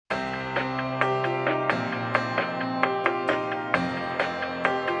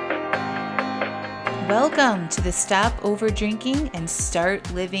Welcome to the Stop Over Drinking and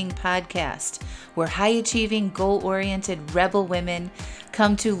Start Living podcast, where high-achieving, goal-oriented rebel women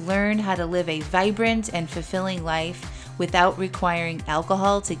come to learn how to live a vibrant and fulfilling life without requiring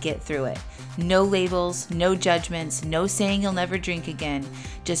alcohol to get through it. No labels, no judgments, no saying you'll never drink again.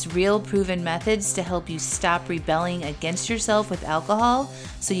 Just real proven methods to help you stop rebelling against yourself with alcohol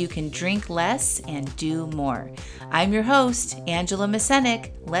so you can drink less and do more. I'm your host, Angela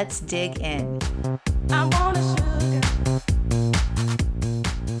Masenik. Let's dig in.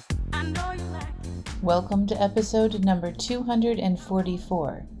 Welcome to episode number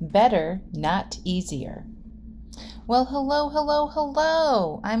 244, Better, Not Easier. Well,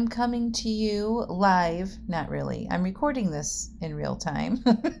 hello. I'm coming to you live. Not really. I'm recording this in real time.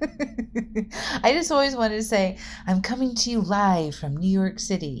 I just always wanted to say, I'm coming to you live from New York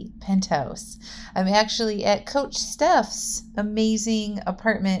City, Penthouse. I'm actually at Coach Steph's amazing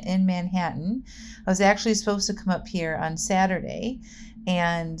apartment in Manhattan. I was actually supposed to come up here on Saturday,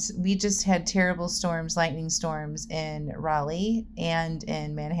 and we just had terrible storms, lightning storms in Raleigh and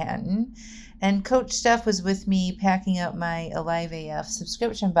in Manhattan. And Coach Steph was with me packing up my Alive AF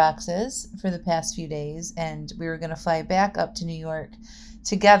subscription boxes for the past few days, and we were going to fly back up to New York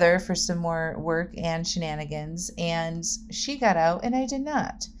together for some more work and shenanigans. And she got out and I did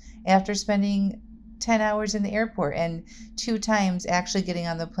not, after spending 10 hours in the airport and 2 times actually getting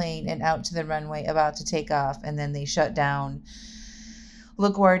on the plane and out to the runway about to take off, and then they shut down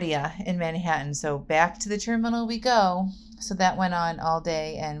LaGuardia in Manhattan. So back to the terminal we go. So that went on all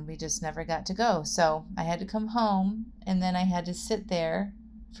day and we just never got to go. So I had to come home and then I had to sit there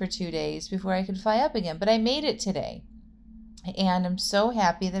for 2 days before I could fly up again. But I made it today and I'm so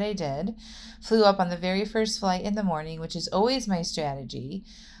happy that I did. Flew up on the very first flight in the morning, which is always my strategy,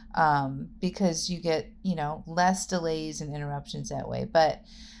 because you get, less delays and interruptions that way. But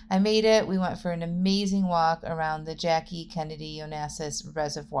I made it. We went for an amazing walk around the Jackie Kennedy Onassis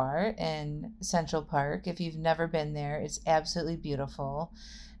Reservoir in Central Park. If you've never been there, it's absolutely beautiful.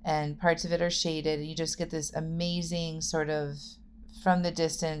 And parts of it are shaded. And you just get this amazing sort of from the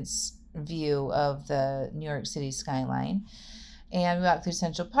distance view of the New York City skyline. And we walked through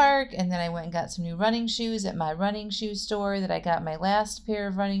Central Park, and then I went and got some new running shoes at my running shoe store that I got my last pair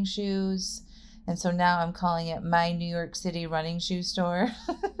of running shoes. And so now I'm calling it my New York City running shoe store.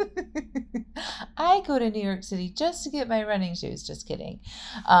 I go to New York City just to get my running shoes. Just kidding.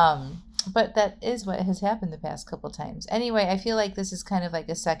 But that is what has happened the past couple times. Anyway, I feel like this is kind of like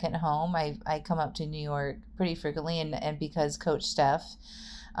a second home. I come up to New York pretty frequently, and because Coach Steph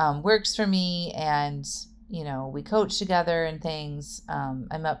works for me and, we coach together and things,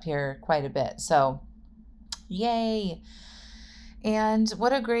 I'm up here quite a bit. So yay. And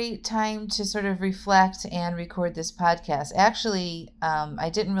what a great time to sort of reflect and record this podcast. Actually, I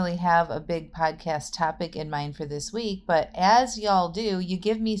didn't really have a big podcast topic in mind for this week, but as y'all do, you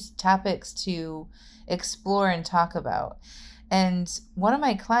give me topics to explore and talk about. And one of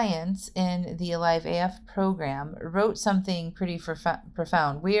my clients in the Alive AF program wrote something pretty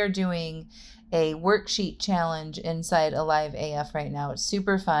profound. We are doing a worksheet challenge inside Alive AF right now. It's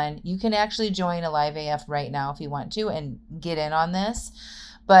super fun. You can actually join Alive AF right now if you want to and get in on this.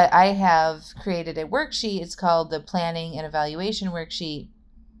 But I have created a worksheet. It's called the Planning and Evaluation Worksheet,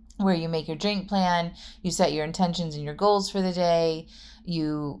 where you make your drink plan, you set your intentions and your goals for the day,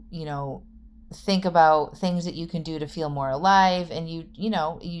 you think about things that you can do to feel more alive, and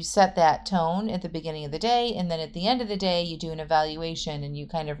you set that tone at the beginning of the day, and then at the end of the day you do an evaluation and you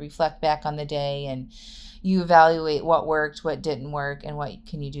kind of reflect back on the day and you evaluate what worked, what didn't work, and what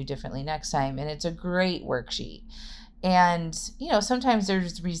can you do differently next time. And it's a great worksheet. And sometimes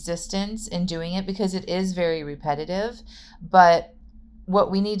there's resistance in doing it because it is very repetitive, but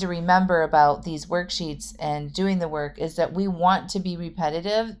what we need to remember about these worksheets and doing the work is that we want to be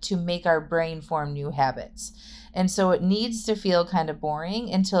repetitive to make our brain form new habits. And so it needs to feel kind of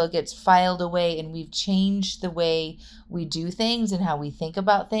boring until it gets filed away and we've changed the way we do things and how we think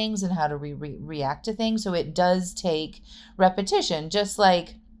about things and how to react to things. So it does take repetition, just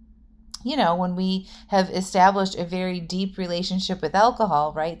like when we have established a very deep relationship with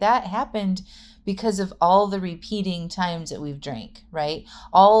alcohol, right? That happened because of all the repeating times that we've drank, right?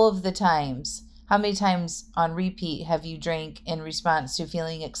 All of the times. How many times on repeat have you drank in response to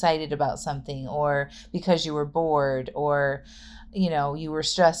feeling excited about something, or because you were bored, or, you were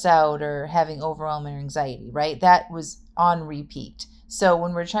stressed out or having overwhelming anxiety, right? That was on repeat. So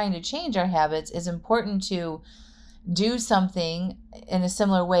when we're trying to change our habits, it's important to do something in a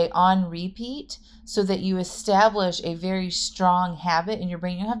similar way on repeat so that you establish a very strong habit in your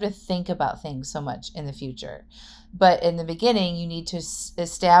brain. You don't have to think about things so much in the future. But in the beginning, you need to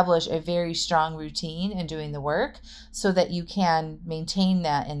establish a very strong routine in doing the work so that you can maintain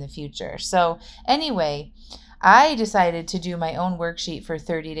that in the future. So, anyway, I decided to do my own worksheet for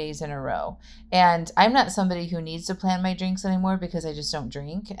 30 days in a row. And I'm not somebody who needs to plan my drinks anymore because I just don't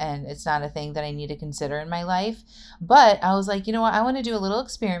drink and it's not a thing that I need to consider in my life. But I was like, you know what? I want to do a little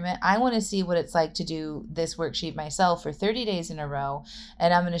experiment. I want to see what it's like to do this worksheet myself for 30 days in a row.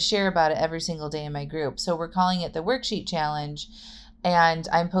 And I'm going to share about it every single day in my group. So we're calling it the Worksheet Challenge. And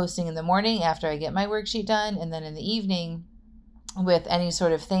I'm posting in the morning after I get my worksheet done, and then in the evening with any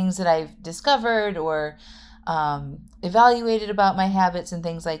sort of things that I've discovered or evaluated about my habits and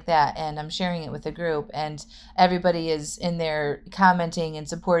things like that. And I'm sharing it with the group, and everybody is in there commenting and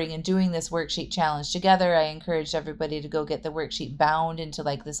supporting and doing this worksheet challenge together. I encouraged everybody to go get the worksheet bound into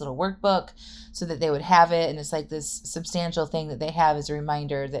like this little workbook so that they would have it. And it's like this substantial thing that they have as a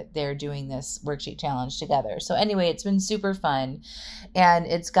reminder that they're doing this worksheet challenge together. So anyway, it's been super fun, and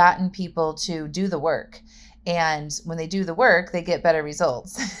it's gotten people to do the work. And when they do the work, they get better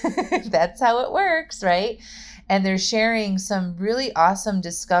results. That's how it works, right? And they're sharing some really awesome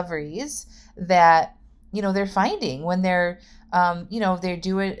discoveries that, they're finding when they're, they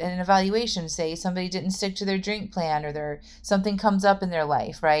do it in an evaluation. Say somebody didn't stick to their drink plan, or something comes up in their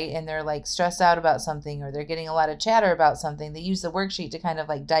life, right? And they're like stressed out about something, or they're getting a lot of chatter about something. They use the worksheet to kind of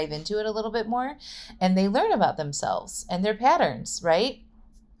like dive into it a little bit more, and they learn about themselves and their patterns, right?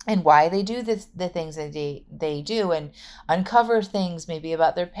 And why they do the things that they do, and uncover things maybe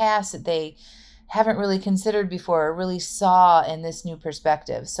about their past that they haven't really considered before or really saw in this new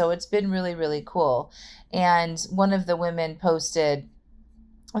perspective. So it's been really, really cool. And one of the women posted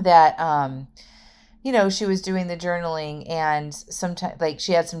that, she was doing the journaling, and sometimes like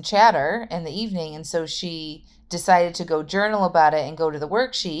she had some chatter in the evening. And so she decided to go journal about it and go to the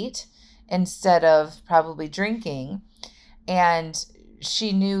worksheet instead of probably drinking. And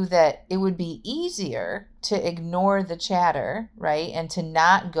she knew that it would be easier to ignore the chatter, right? And to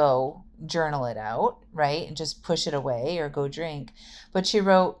not go journal it out, right? And just push it away or go drink. But she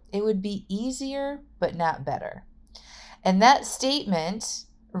wrote, it would be easier, but not better. And that statement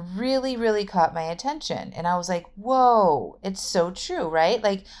really, really caught my attention. And I was like, whoa, it's so true, right?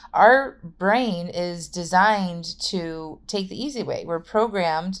 Like our brain is designed to take the easy way. We're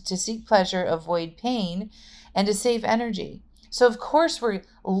programmed to seek pleasure, avoid pain, and to save energy. So of course we're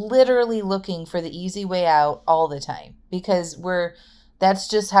literally looking for the easy way out all the time, because that's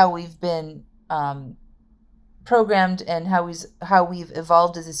just how we've been programmed, and how we've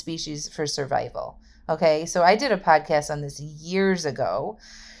evolved as a species for survival. Okay, so I did a podcast on this years ago,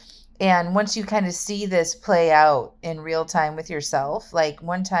 and once you kind of see this play out in real time with yourself, like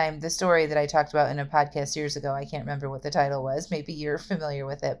one time, the story that I talked about in a podcast years ago, I can't remember what the title was, maybe you're familiar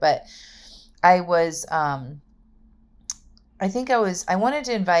with it, but I was I wanted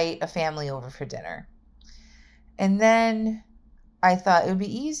to invite a family over for dinner. And then I thought it would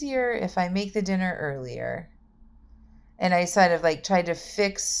be easier if I make the dinner earlier. And I sort of like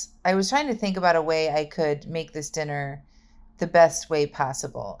I was trying to think about a way I could make this dinner the best way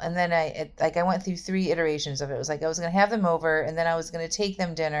possible. And then I went through 3 iterations of it. It was like I was going to have them over, and then I was going to take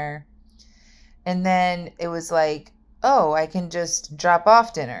them dinner. And then it was like, oh, I can just drop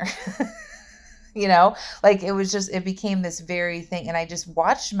off dinner. Like it became this very thing. And I just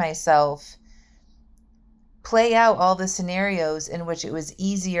watched myself play out all the scenarios in which it was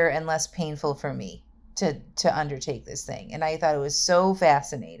easier and less painful for me to undertake this thing. And I thought it was so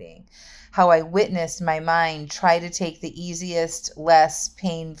fascinating how I witnessed my mind try to take the easiest, less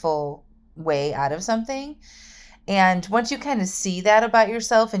painful way out of something. And once you kind of see that about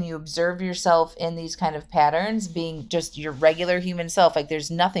yourself, and you observe yourself in these kind of patterns, being just your regular human self, like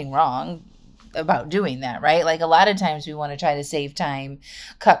there's nothing wrong about doing that, right? Like a lot of times we want to try to save time,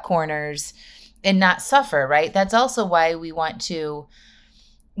 cut corners, and not suffer, right? That's also why we want to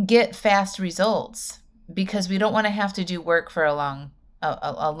get fast results, because we don't want to have to do work for a long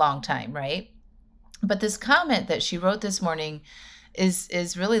time, right? But this comment that she wrote this morning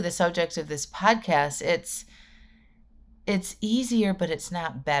is really the subject of this podcast. It's easier, but it's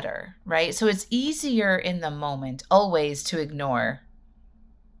not better, right? So it's easier in the moment always to ignore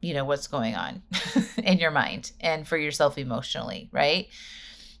what's going on in your mind and for yourself emotionally, right?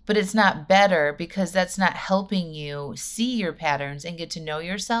 But it's not better, because that's not helping you see your patterns and get to know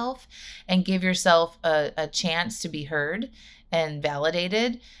yourself and give yourself a chance to be heard and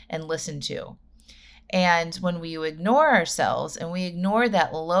validated and listened to. And when we ignore ourselves and we ignore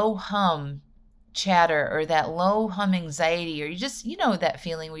that low hum chatter or that low hum anxiety, or you just, that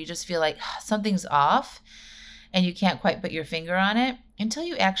feeling where you just feel like something's off and you can't quite put your finger on it, until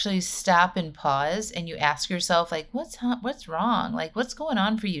you actually stop and pause and you ask yourself, like, what's wrong? Like, what's going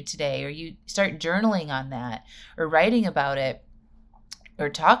on for you today? Or you start journaling on that or writing about it or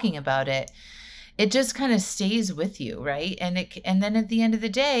talking about it. It just kind of stays with you, right? And then at the end of the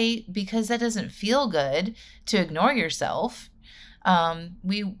day, because that doesn't feel good to ignore yourself,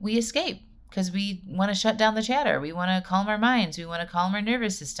 we escape because we want to shut down the chatter. We want to calm our minds. We want to calm our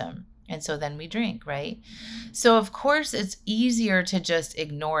nervous system. And so then we drink, right? So of course it's easier to just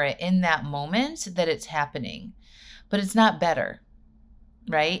ignore it in that moment that it's happening, but it's not better,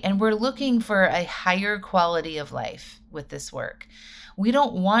 right? And we're looking for a higher quality of life with this work. We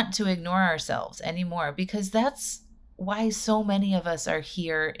don't want to ignore ourselves anymore, because that's why so many of us are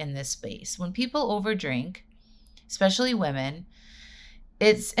here in this space. When people overdrink, especially women,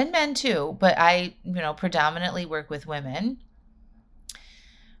 and men too, but I, predominantly work with women.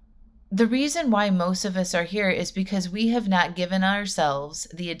 The reason why most of us are here is because we have not given ourselves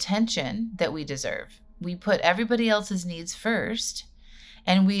the attention that we deserve. We put everybody else's needs first,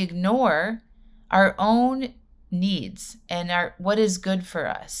 and we ignore our own needs and what is good for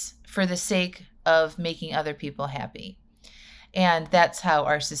us for the sake of making other people happy. And that's how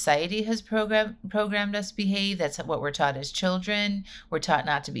our society has programmed us to behave. That's what we're taught as children. We're taught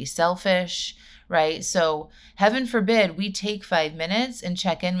not to be selfish, right? So heaven forbid we take 5 minutes and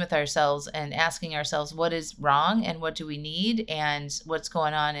check in with ourselves and asking ourselves what is wrong and what do we need and what's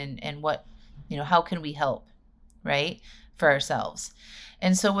going on and what, how can we help, right, for ourselves.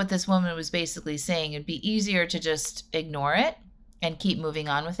 And so what this woman was basically saying, it'd be easier to just ignore it and keep moving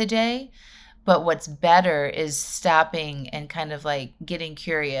on with the day. But what's better is stopping and kind of like getting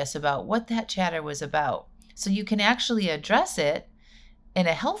curious about what that chatter was about. So you can actually address it in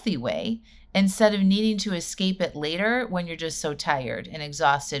a healthy way instead of needing to escape it later when you're just so tired and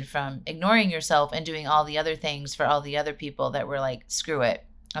exhausted from ignoring yourself and doing all the other things for all the other people that were like, screw it,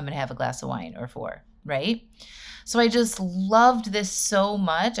 I'm going to have a glass of wine or 4, right? So I just loved this so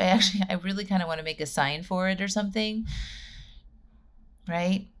much. I really kind of want to make a sign for it or something,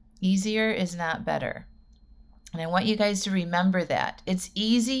 right? Easier is not better. And I want you guys to remember that. It's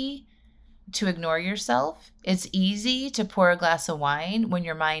easy to ignore yourself. It's easy to pour a glass of wine when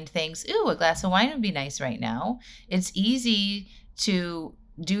your mind thinks, ooh, a glass of wine would be nice right now. It's easy to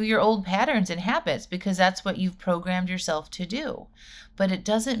do your old patterns and habits because that's what you've programmed yourself to do. But it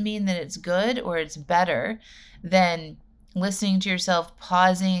doesn't mean that it's good or it's better than listening to yourself,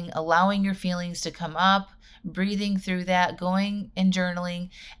 pausing, allowing your feelings to come up, breathing through that, going and journaling,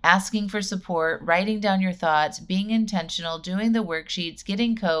 asking for support, writing down your thoughts, being intentional, doing the worksheets,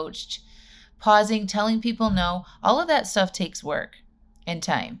 getting coached, pausing, telling people no. All of that stuff takes work and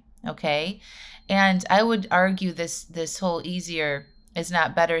time, okay? And I would argue this whole easier is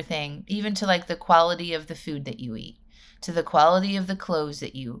not better thing, even to like the quality of the food that you eat, to the quality of the clothes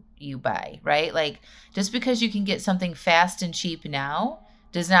that you buy, right? Like just because you can get something fast and cheap now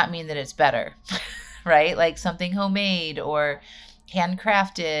does not mean that it's better. Right? Like something homemade or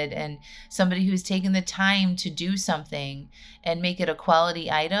handcrafted, and somebody who's taken the time to do something and make it a quality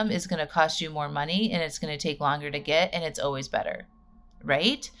item is going to cost you more money, and it's going to take longer to get, and it's always better,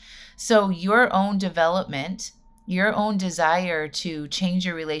 right? So your own development, your own desire to change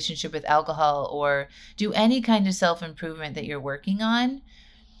your relationship with alcohol or do any kind of self-improvement that you're working on,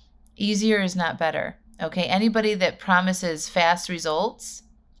 easier is not better. Okay? Anybody that promises fast results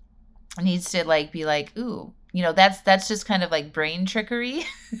needs to like be like, ooh, that's just kind of like brain trickery,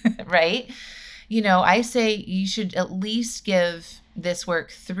 right? I say you should at least give this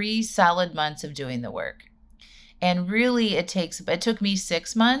work 3 solid months of doing the work. And really it took me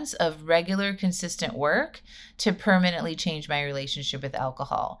 6 months of regular, consistent work to permanently change my relationship with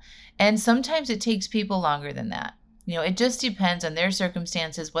alcohol. And sometimes it takes people longer than that. It just depends on their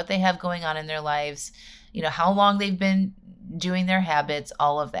circumstances, what they have going on in their lives, how long they've been doing their habits,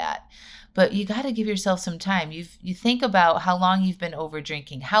 all of that. But you got to give yourself some time. You think about how long you've been over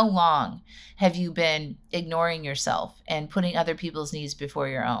drinking. How long have you been ignoring yourself and putting other people's needs before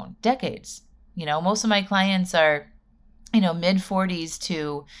your own? Decades. Most of my clients are, mid 40s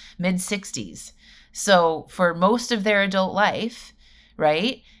to mid 60s. So for most of their adult life,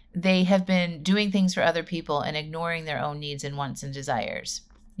 right, they have been doing things for other people and ignoring their own needs and wants and desires.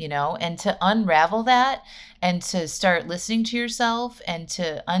 And to unravel that and to start listening to yourself and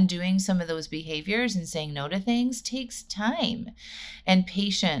to undoing some of those behaviors and saying no to things takes time and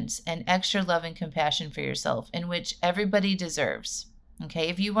patience and extra love and compassion for yourself, in which everybody deserves. Okay.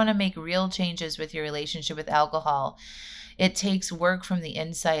 If you want to make real changes with your relationship with alcohol, it takes work from the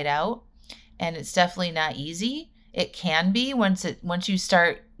inside out. and it's definitely not easy. It can be once you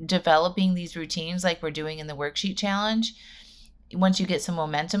start developing these routines like we're doing in the worksheet challenge. Once you get some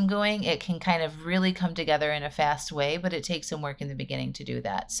momentum going, it can kind of really come together in a fast way, but it takes some work in the beginning to do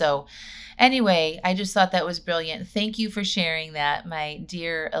that. So anyway, I just thought that was brilliant. Thank you for sharing that, my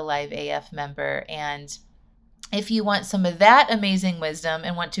dear Alive AF member. And if you want some of that amazing wisdom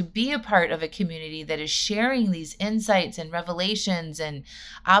and want to be a part of a community that is sharing these insights and revelations and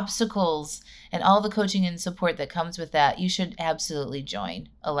obstacles and all the coaching and support that comes with that, you should absolutely join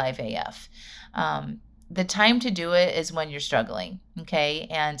Alive AF. The time to do it is when you're struggling, okay?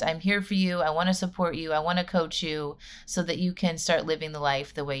 And I'm here for you. I want to support you. I want to coach you so that you can start living the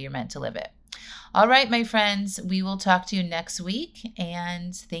life the way you're meant to live it. All right, my friends, we will talk to you next week.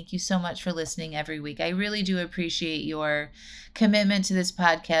 And thank you so much for listening every week. I really do appreciate your commitment to this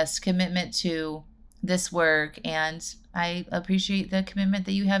podcast, commitment to this work, and I appreciate the commitment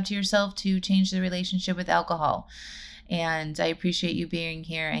that you have to yourself to change the relationship with alcohol. And I appreciate you being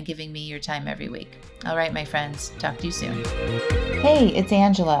here and giving me your time every week. All right, my friends, talk to you soon. Hey, it's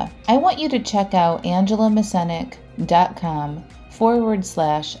Angela. I want you to check out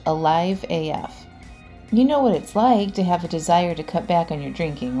AngelaMacenik.com/AliveAF. You know what it's like to have a desire to cut back on your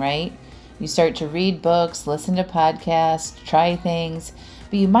drinking, right? You start to read books, listen to podcasts, try things,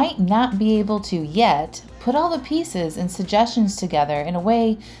 but you might not be able to yet put all the pieces and suggestions together in a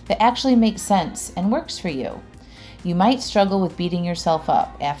way that actually makes sense and works for you. You might struggle with beating yourself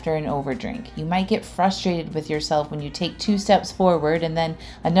up after an overdrink. You might get frustrated with yourself when you take 2 steps forward and then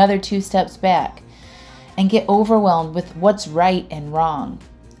another 2 steps back, and get overwhelmed with what's right and wrong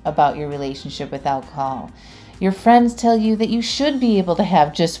about your relationship with alcohol. Your friends tell you that you should be able to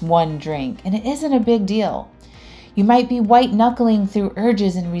have just 1 drink, and it isn't a big deal. You might be white-knuckling through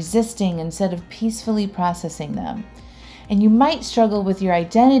urges and resisting instead of peacefully processing them. And you might struggle with your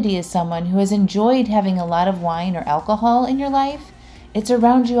identity as someone who has enjoyed having a lot of wine or alcohol in your life. It's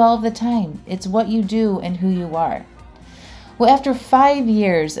around you all the time. It's what you do and who you are. Well, after 5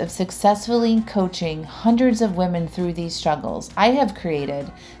 years of successfully coaching hundreds of women through these struggles, I have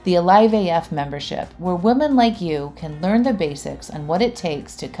created the Alive AF membership, where women like you can learn the basics on what it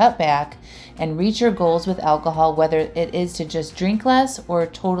takes to cut back and reach your goals with alcohol, whether it is to just drink less or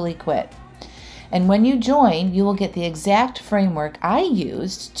totally quit. And when you join, you will get the exact framework I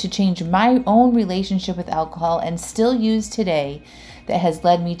used to change my own relationship with alcohol and still use today, that has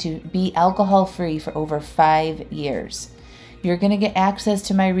led me to be alcohol-free for over 5 years. You're going to get access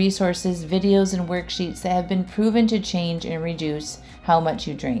to my resources, videos, and worksheets that have been proven to change and reduce how much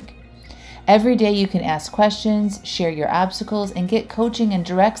you drink. Every day you can ask questions, share your obstacles, and get coaching and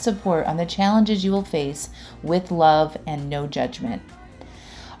direct support on the challenges you will face with love and no judgment.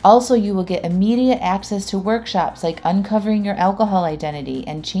 Also, you will get immediate access to workshops like uncovering your alcohol identity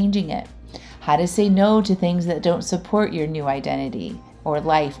and changing it, how to say no to things that don't support your new identity or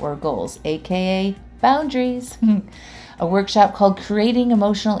life or goals, aka boundaries, a workshop called Creating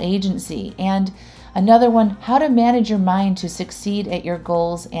Emotional Agency, and another one, How to Manage Your Mind to Succeed at Your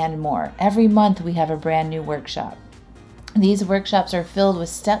Goals, and more. Every month we have a brand new workshop. These workshops are filled with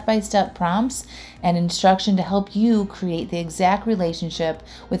step-by-step prompts and instruction to help you create the exact relationship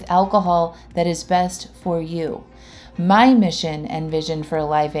with alcohol that is best for you. My mission and vision for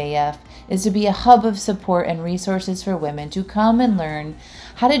Alive AF is to be a hub of support and resources for women to come and learn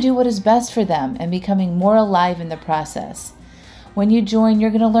how to do what is best for them and becoming more alive in the process. When you join,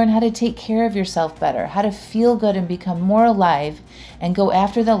 you're going to learn how to take care of yourself better, how to feel good and become more alive and go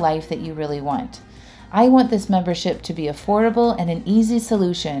after the life that you really want. I want this membership to be affordable and an easy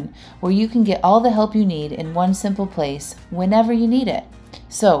solution where you can get all the help you need in one simple place whenever you need it.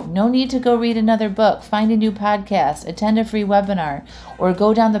 So, no need to go read another book, find a new podcast, attend a free webinar, or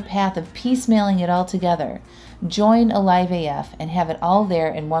go down the path of piecemealing it all together. Join Alive AF and have it all there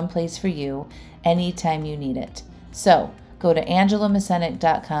in one place for you anytime you need it. So, go to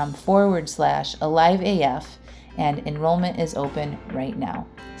AngelaMacenik.com/AliveAF, and enrollment is open right now.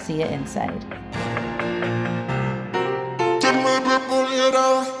 See you inside.